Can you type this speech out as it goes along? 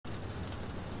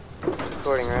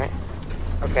recording, right?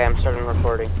 Okay, I'm starting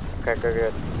recording. Okay,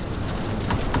 good.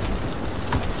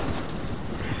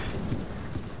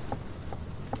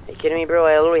 Are you kidding me, bro?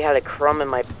 I literally had a crumb in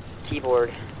my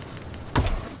keyboard.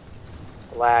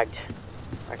 Lagged.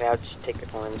 Okay, I'll just take the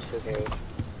coins. Who cares?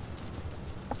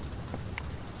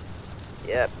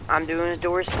 Yep, I'm doing a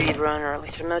door speed run, or at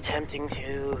least I'm attempting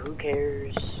to. Who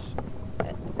cares?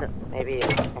 Maybe,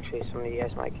 actually, some of you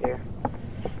guys might care.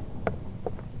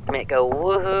 Might go,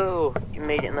 woohoo! You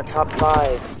made it in the top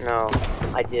 5. No,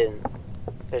 I didn't.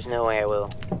 There's no way I will.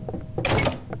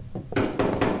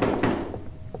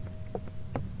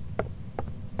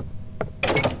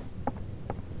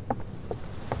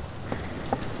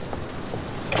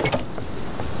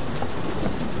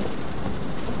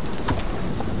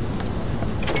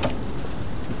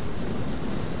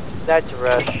 Died to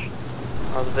rush.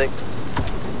 I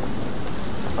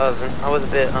was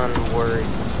a bit unworried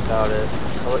about it.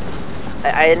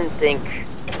 I didn't think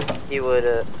he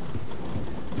would.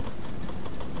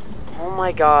 Oh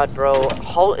my god, bro!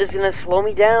 Halt is gonna slow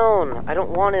me down. I don't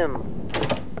want him,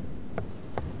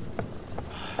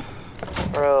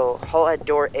 bro. Halt at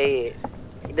door 8.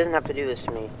 He doesn't have to do this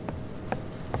to me.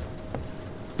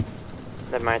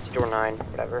 Never mind, it's door 9.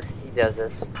 Whatever. He does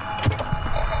this.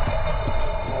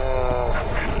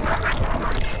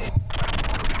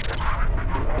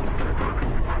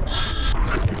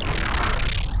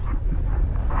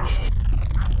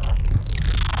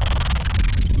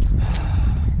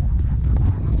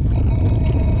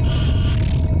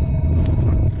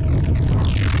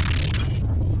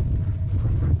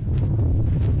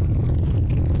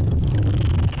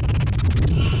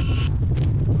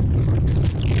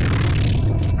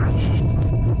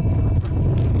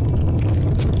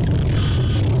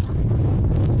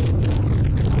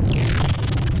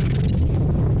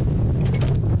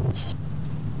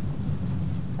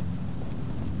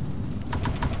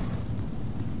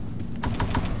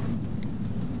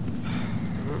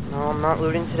 No, I'm not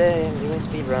looting today. I'm doing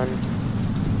speedrun.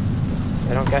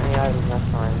 If I don't get any items, that's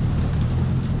fine.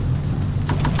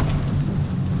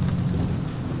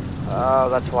 Oh,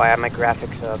 that's why I have my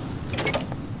graphics up.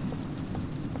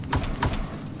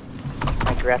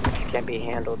 My graphics can't be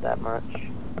handled that much.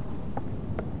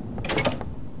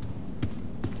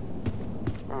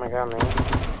 Oh my god, man.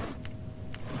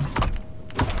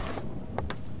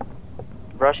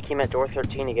 Rush came at door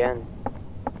 13 again.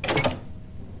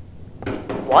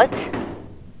 What?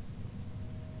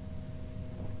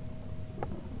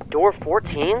 Door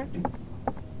 14?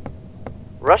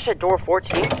 Rush at door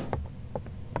 14?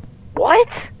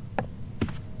 What?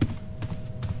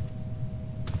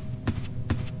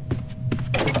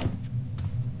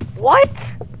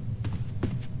 What?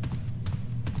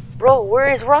 Bro,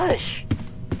 where is Rush?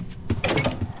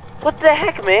 What the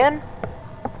heck, man?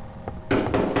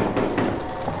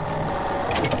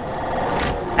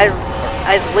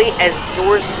 As late as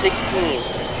door 16,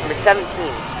 or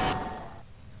 17.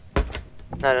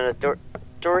 No,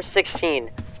 door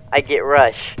 16, I get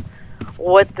Rush.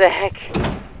 What the heck?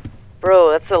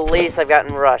 Bro, that's the latest I've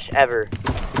gotten Rush, ever.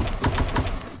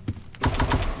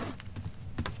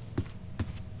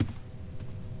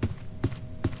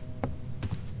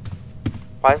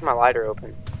 Why is my lighter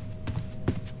open?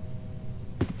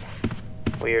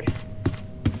 Weird.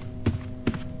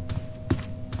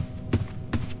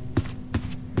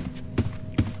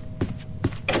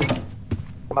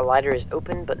 My lighter is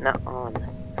open, but not on.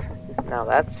 Now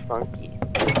that's funky.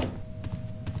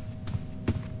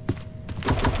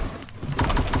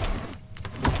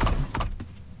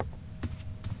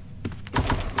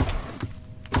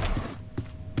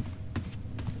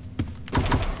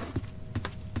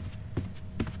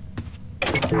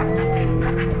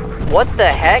 What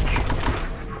the heck?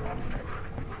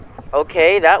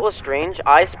 Okay, that was strange.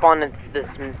 I spawned at the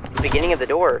beginning of the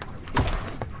door.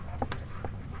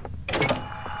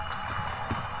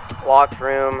 Locked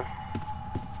room.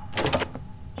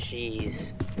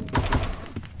 Jeez.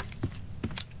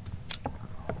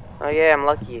 Oh yeah, I'm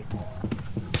lucky.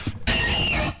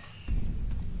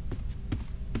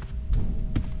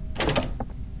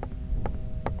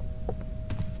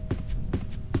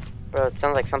 Bro, it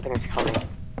sounds like something is coming.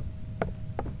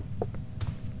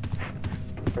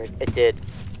 It did.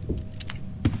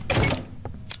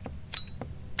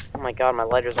 Oh my god, my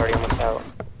lighter's already almost out.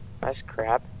 That's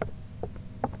crap.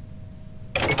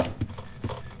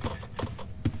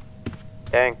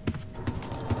 Dang.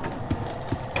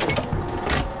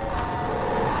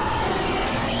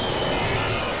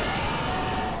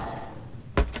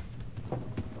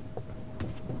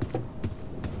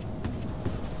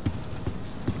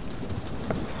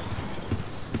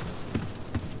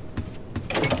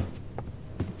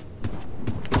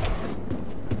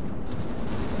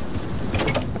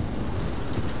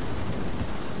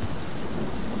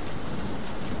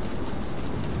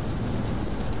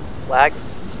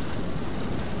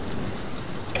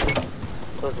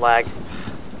 It was lagged.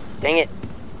 Dang it.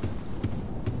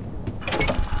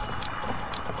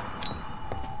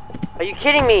 Are you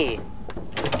kidding me?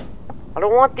 I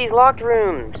don't want these locked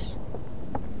rooms.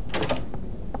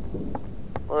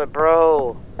 What,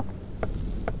 bro?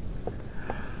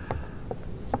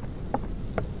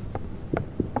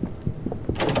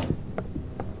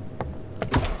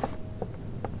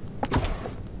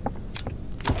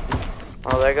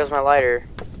 Oh, there goes my lighter.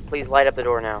 Please light up the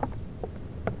door now.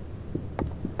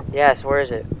 Yes, where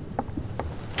is it?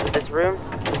 This room?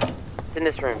 It's in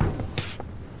this room.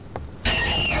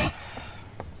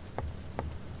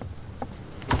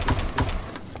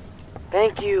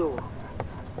 Thank you.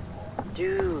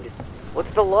 Dude,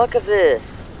 what's the luck of this?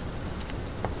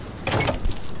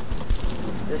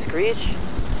 Does it screech?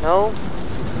 No?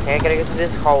 Okay, I gotta go through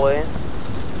this hallway.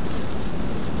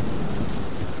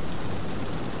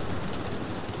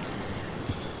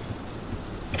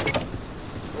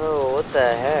 Oh, what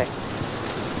the heck?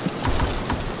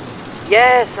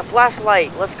 Yes, a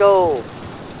flashlight. Let's go.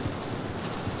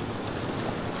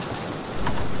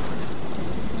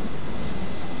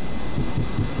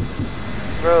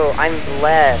 Bro, I'm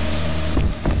blessed.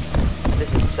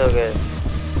 This is so good.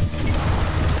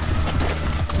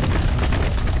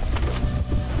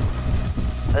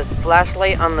 A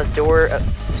flashlight on the door of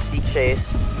Sea Chase.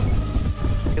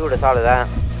 Who would have thought of that?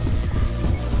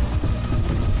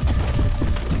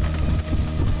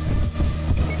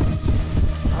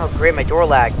 Oh great, my door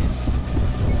lagged.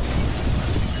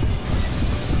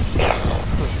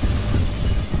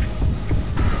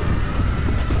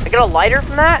 I got a lighter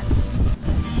from that?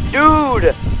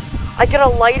 Dude! I got a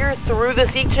lighter through the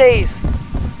Sea Chase!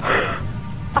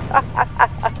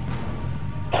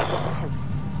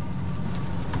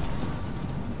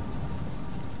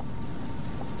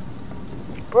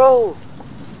 Bro!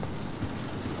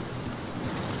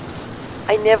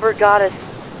 I never got a...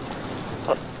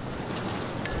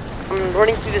 I'm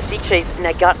running through the Sea Chase and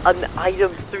I got an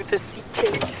item through the Sea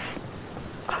Chase.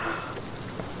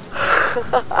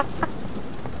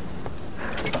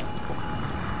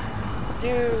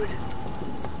 Dude.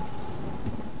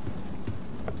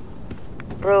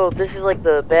 Bro, this is like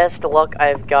the best luck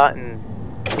I've gotten.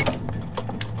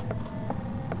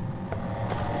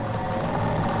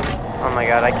 Oh my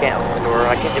god, I can't open the door.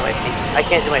 I can't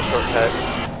do my shortcut.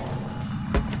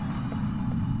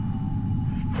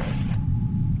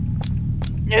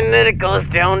 And then it goes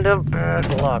down to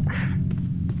bad luck.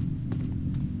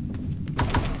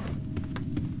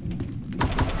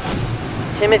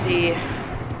 Timothy.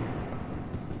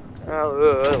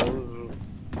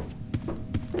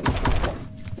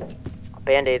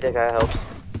 Band-aid, that guy helps.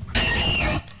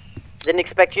 Didn't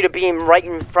expect you to be right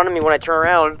in front of me when I turn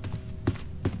around.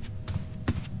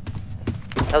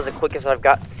 That was the quickest I've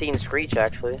seen Screech,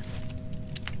 actually.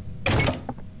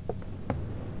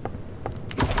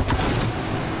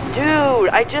 Dude,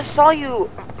 I just saw you,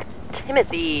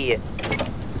 Timothy.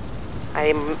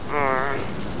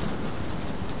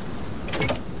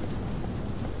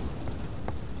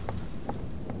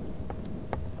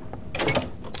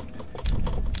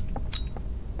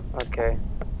 Okay.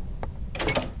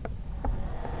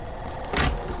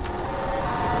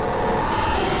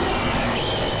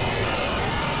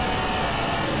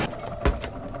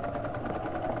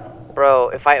 Bro,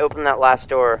 if I opened that last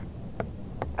door,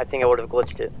 I think I would have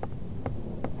glitched it.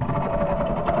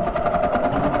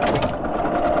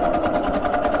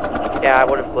 Yeah, I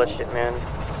would have glitched it, man.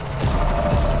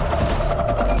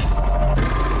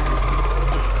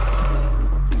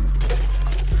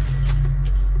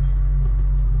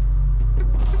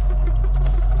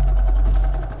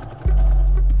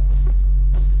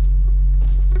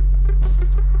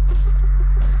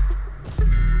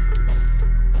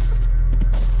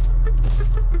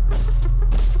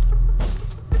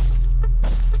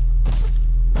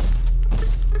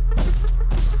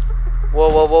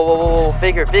 Whoa,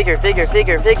 figure. Dude!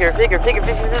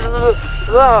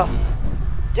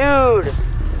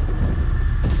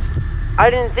 I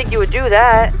didn't think you would do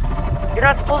that. You're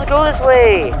not supposed to go this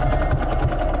way.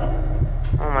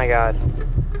 Oh my god.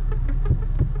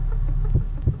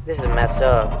 This is messed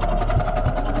up.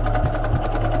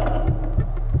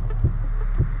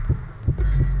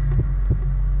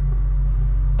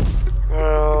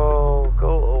 Oh,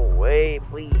 go away,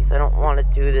 please. I don't want to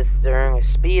do this during a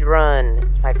speed run.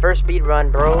 It's my first speed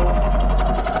run, bro.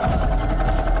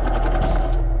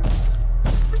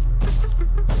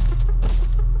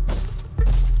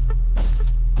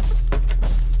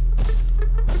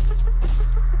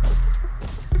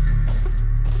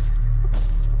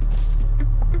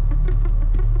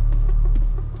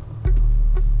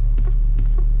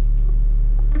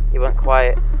 He went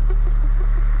quiet.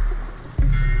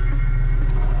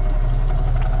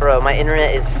 Bro, my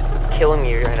internet is killing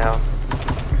me right now.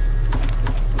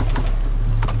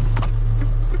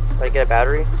 Did I get a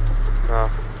battery? No.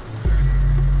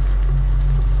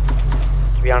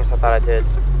 To be honest, I thought I did.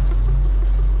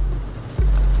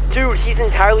 Dude, he's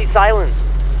entirely silent.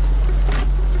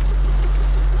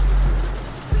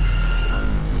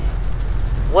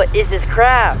 What is this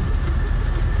crap?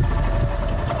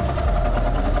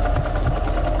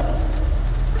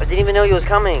 I didn't even know he was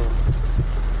coming.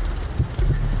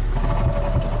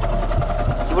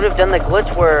 He would have done the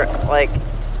glitch where, like,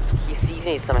 he sees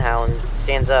me somehow and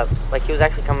stands up. Like, he was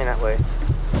actually coming that way.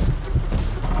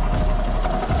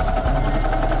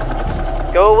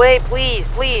 Go away, please,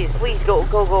 please, please, go,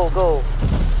 go, go, go.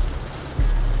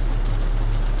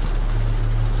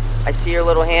 I see your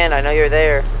little hand, I know you're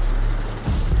there.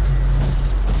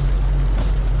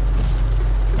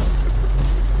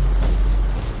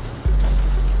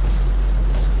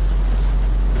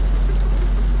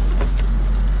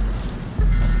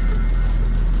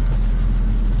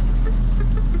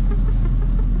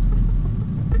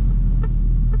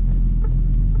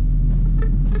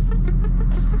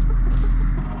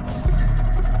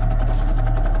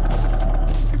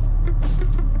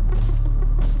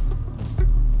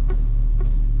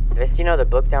 You know the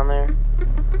book down there?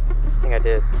 I think I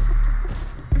did.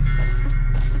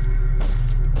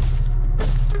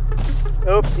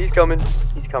 Oh, he's coming.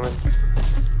 He's coming.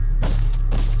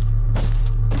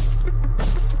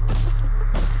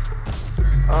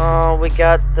 Oh, we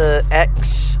got the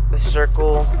X, the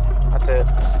circle. That's it.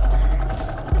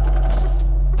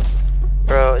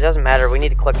 Bro, it doesn't matter. We need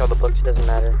to collect all the books. It doesn't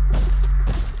matter.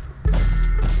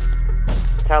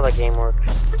 That's how the game works.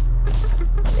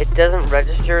 It doesn't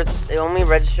register, it only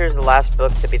registers the last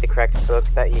book to be the correct book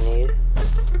that you need.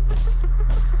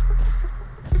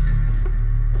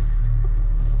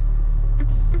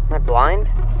 Am I blind?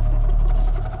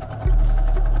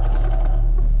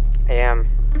 I am.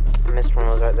 I missed one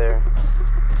of those right there.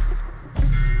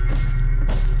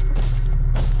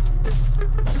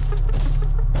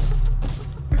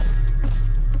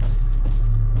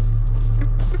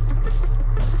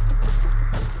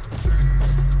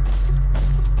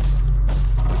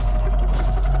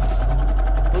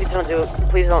 Don't do it.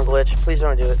 Please don't glitch. Please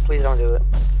don't do it. Please don't do it.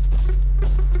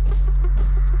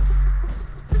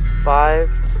 5,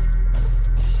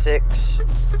 6,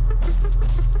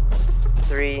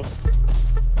 3,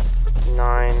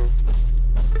 9.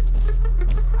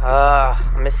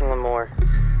 I'm missing one more.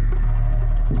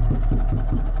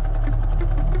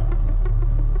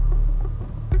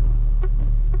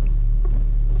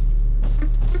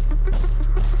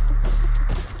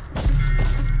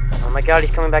 Oh my god,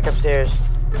 he's coming back upstairs.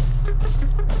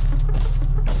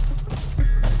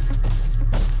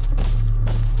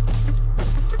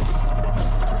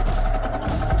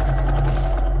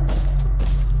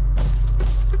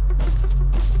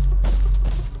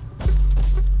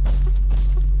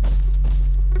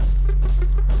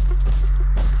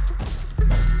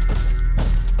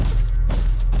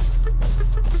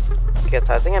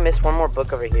 I think I missed one more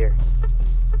book over here.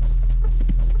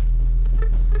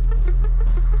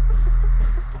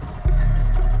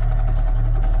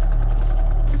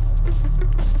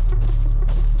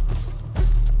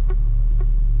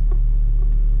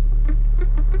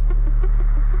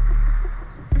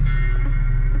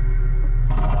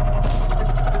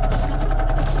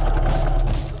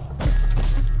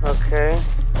 Okay.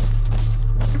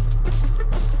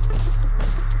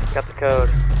 Got the code.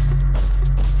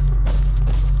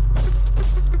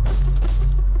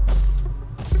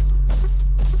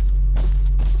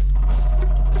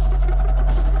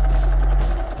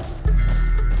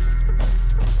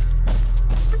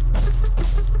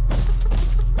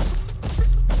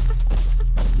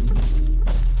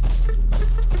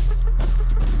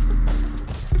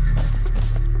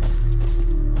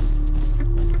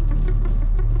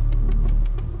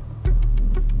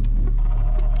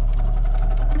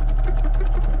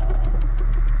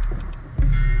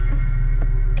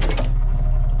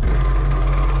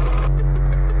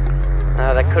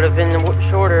 That could have been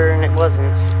shorter, and it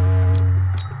wasn't.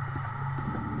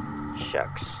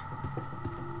 Shucks.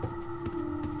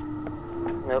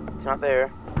 Nope, it's not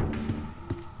there.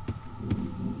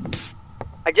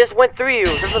 I just went through you!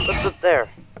 There.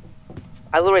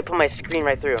 I literally put my screen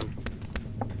right through him.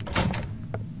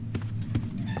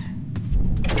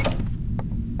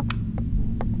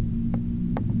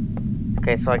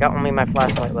 Okay, so I got only my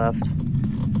flashlight left.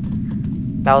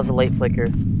 That was a late flicker.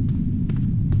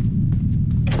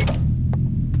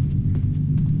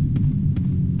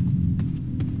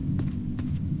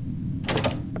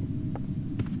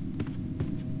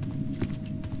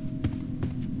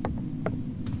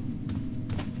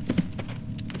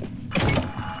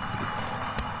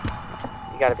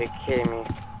 gotta be kidding me.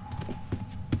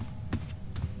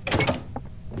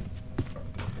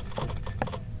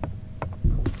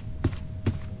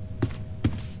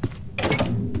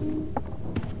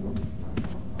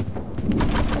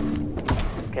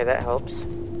 Okay, that helps.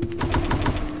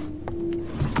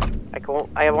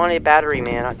 I want a battery,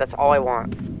 man. That's all I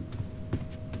want.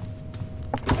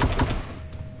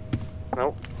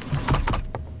 Nope.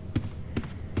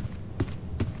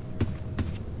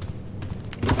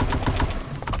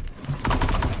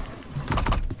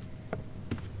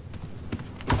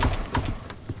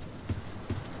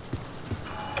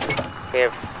 Okay,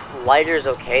 lighter's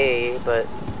okay, but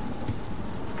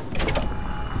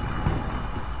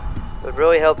it would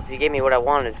really help if you gave me what I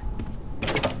wanted.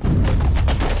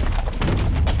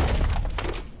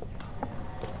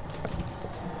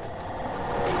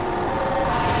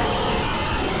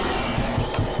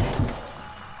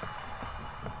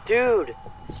 Dude,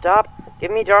 stop.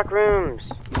 Give me dark rooms.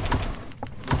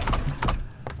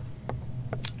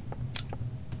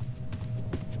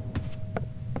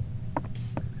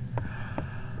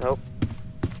 Nope.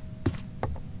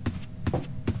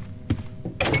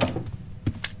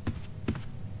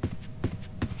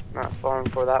 Not falling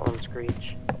for that one,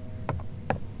 Screech.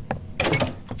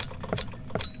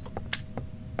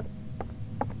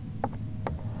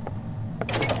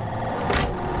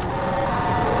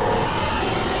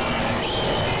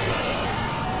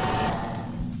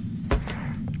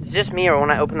 Is it just me, or when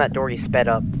I opened that door, he sped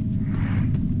up?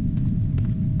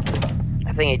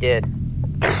 I think he did.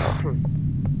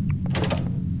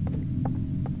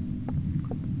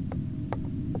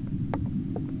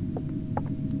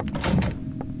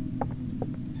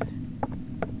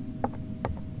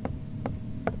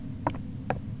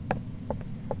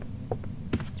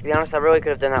 To be honest, I really could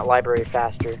have done that library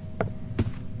faster.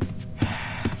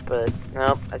 But,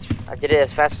 nope, I did it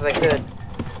as fast as I could.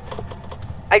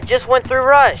 I just went through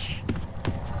Rush!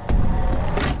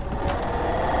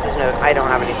 There's no, I don't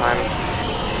have any time.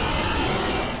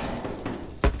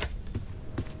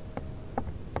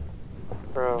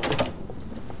 Bro.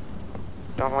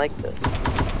 Don't like this.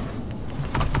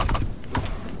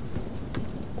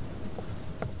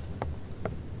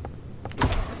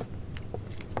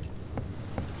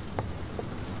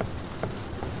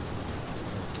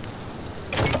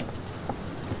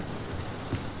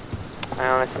 I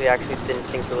honestly actually didn't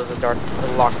think it was a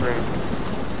locked room.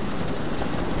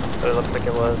 But it looks like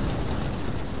it was.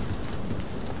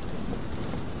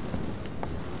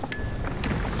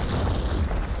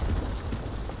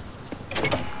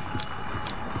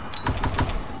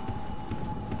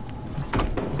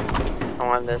 I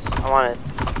want this. I want it.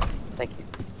 Thank you.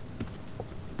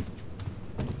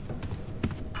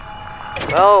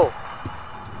 Oh!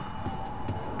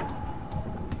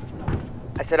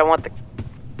 I said I wanted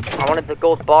the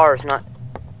gold bars, not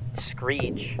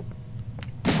Screech.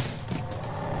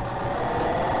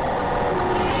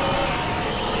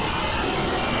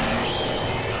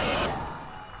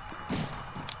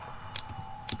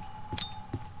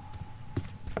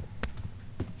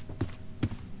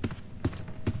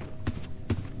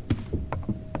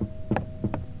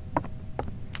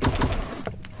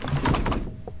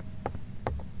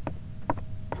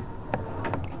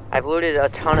 I've looted a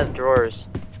ton of drawers,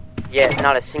 yet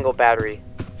not a single battery.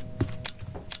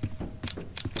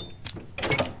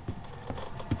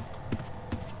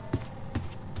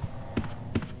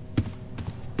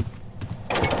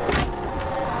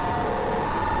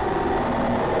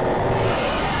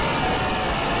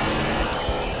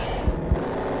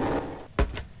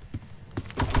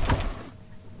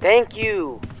 Thank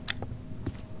you!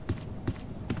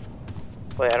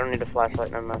 Wait, I don't need a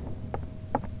flashlight, never mind.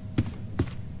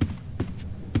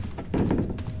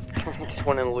 I just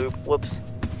went in a loop, whoops.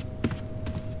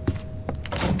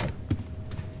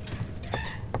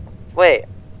 Wait.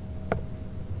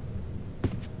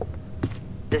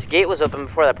 This gate was open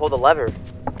before I pulled the lever.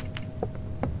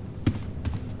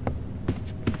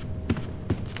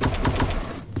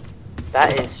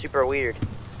 That is super weird.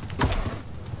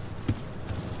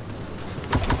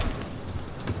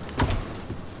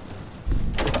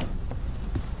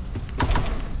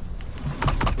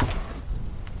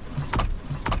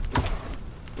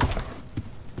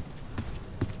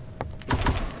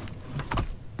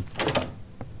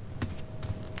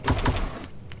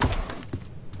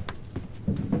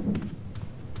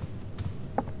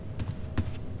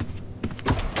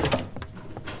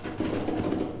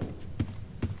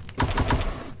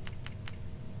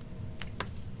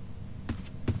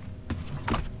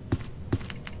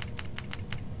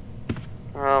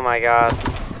 Oh my god.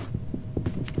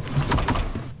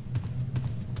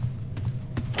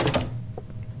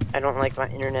 don't like my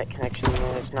internet connection,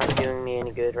 man. It's not doing me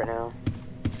any good right now.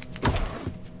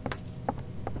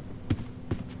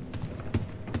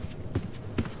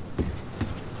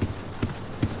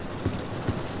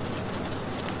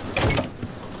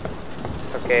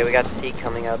 Okay, we got C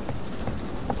coming up.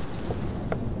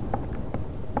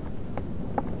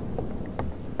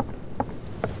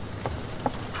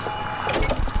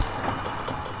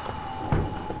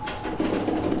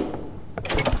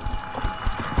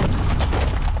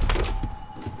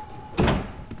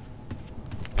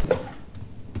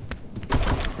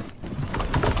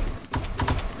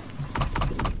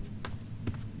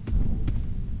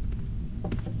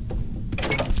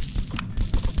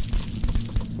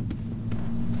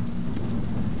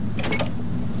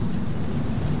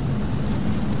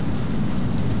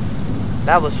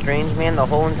 That was strange, man. The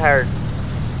whole entire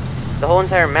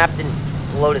map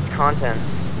didn't load its content.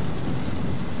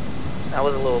 That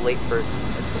was a little late for it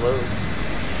to load.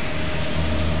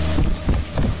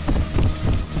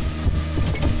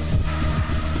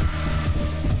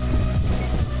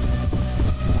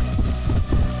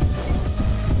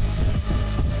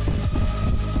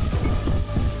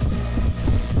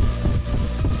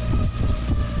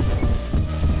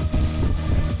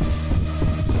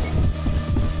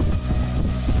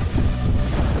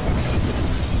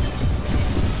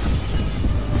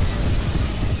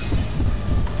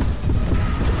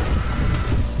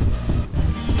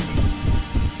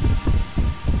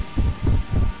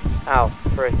 Ow,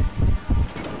 frick.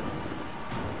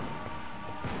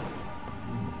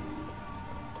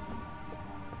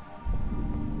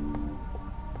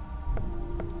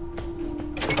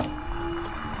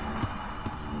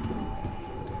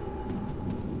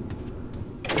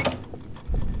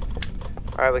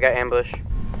 Alright, we got ambush.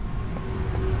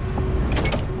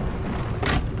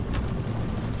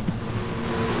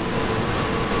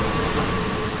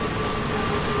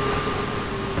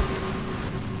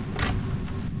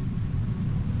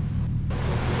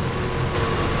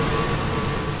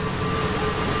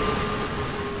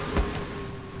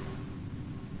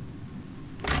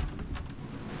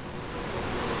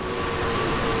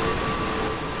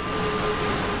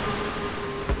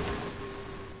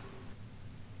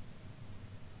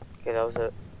 Okay, that was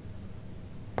it.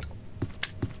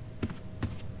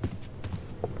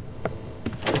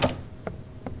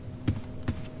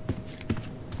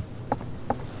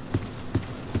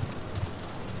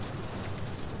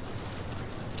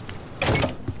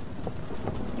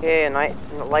 Okay,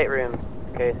 a light room.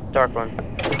 Okay, dark one.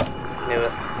 Knew it.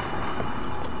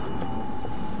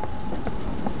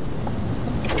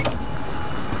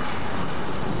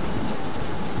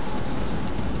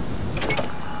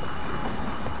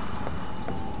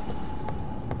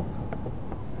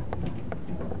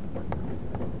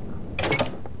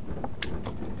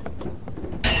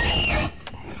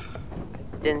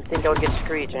 Didn't think I would get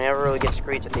Screech. I never really get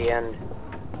Screech at the end.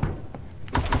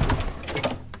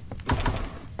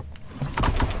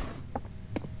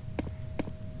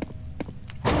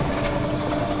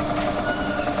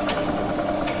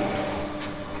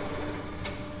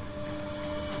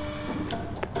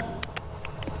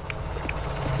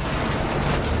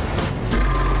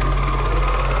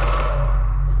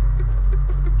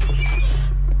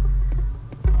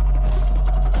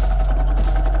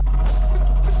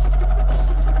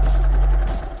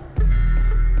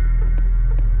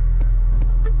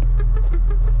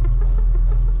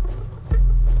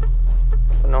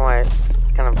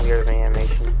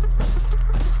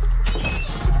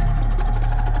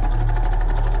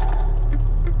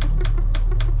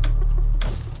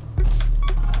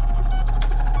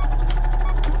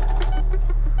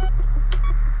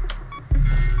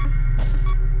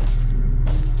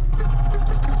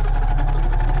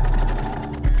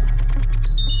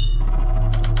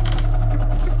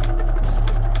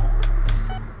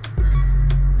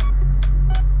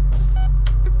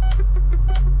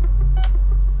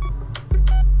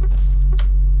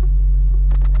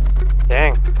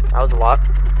 Dang, that was a lot.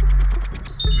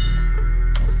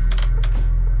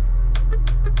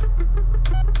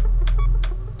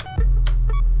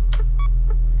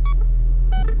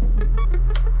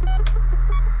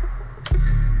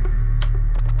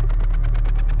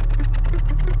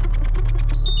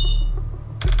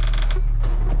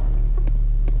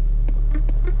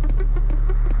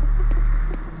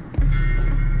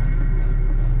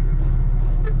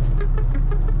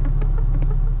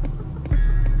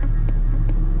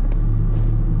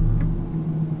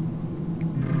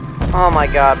 Oh my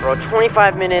god, bro.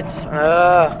 25 minutes.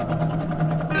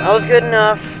 That was good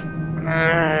enough.